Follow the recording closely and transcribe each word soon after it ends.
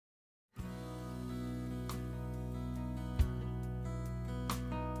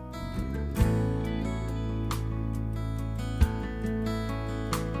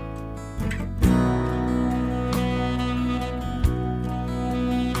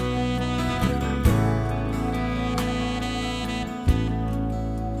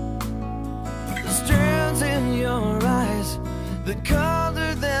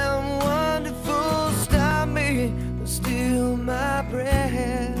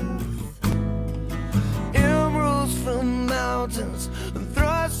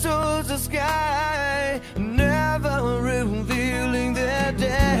sky, never revealing their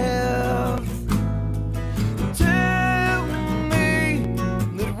depth. Tell me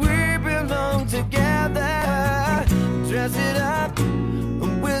that we belong together. Dress it up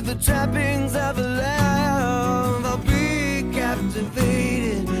with the trappings of love. I'll be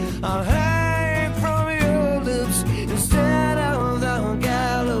captivated. I'll hang from your lips instead of the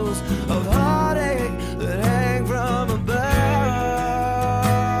gallows of heartache that hang from above.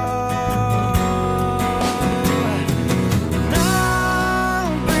 And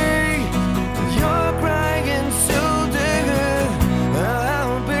I'll be your crying soul digger.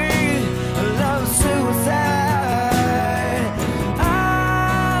 I'll be a love suicide.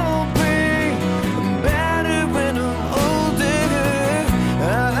 I'll be better when I'm older.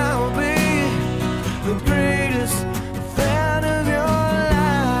 I'll be the greatest fan of your life.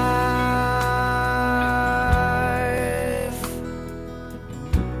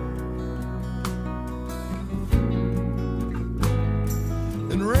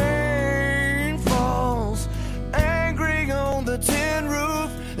 And rain falls angry on the tin roof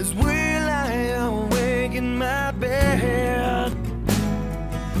as we lie awake in my bed.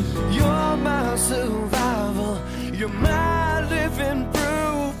 You're my survival, you're my living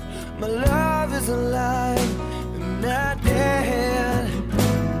proof. My love is alive and not dead.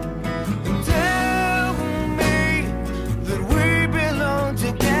 And tell me that we belong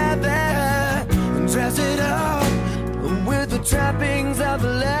together. And dress it up with the trappings of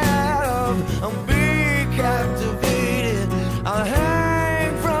love. I'll be captivated. I'll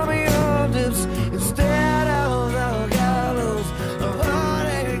hang from your lips instead of the gallows of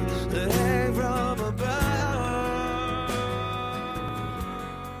heartache that hang from above.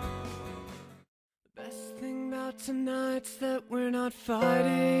 The best thing about tonight's that we're not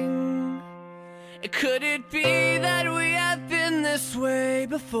fighting. Could it be that we have been this way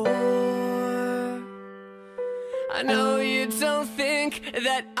before? I know you don't think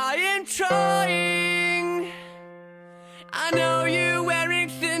that I am trying. I know you're wearing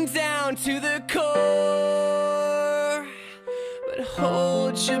thin down to the core. But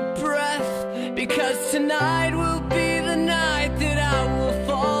hold your breath, because tonight will be the night that I will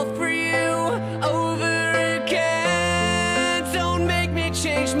fall for you over again. Don't make me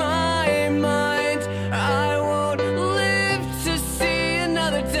change my mind. I won't live to see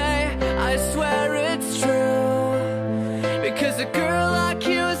another day. I swear it's true. Because a girl like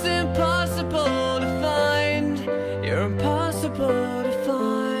you is impossible to find. You're impossible to find.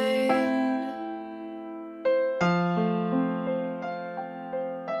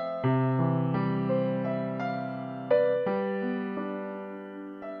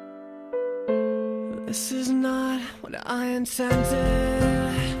 This is not what I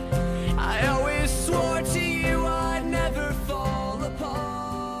intended. I always swore to you I'd never fall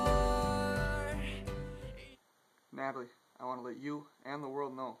apart. Natalie, I want to let you and the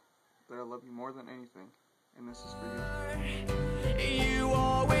world know that I love you more than anything, and this is for you. You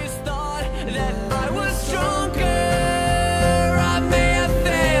always thought that I was stronger. I may have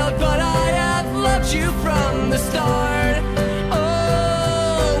failed, but I have loved you from the start.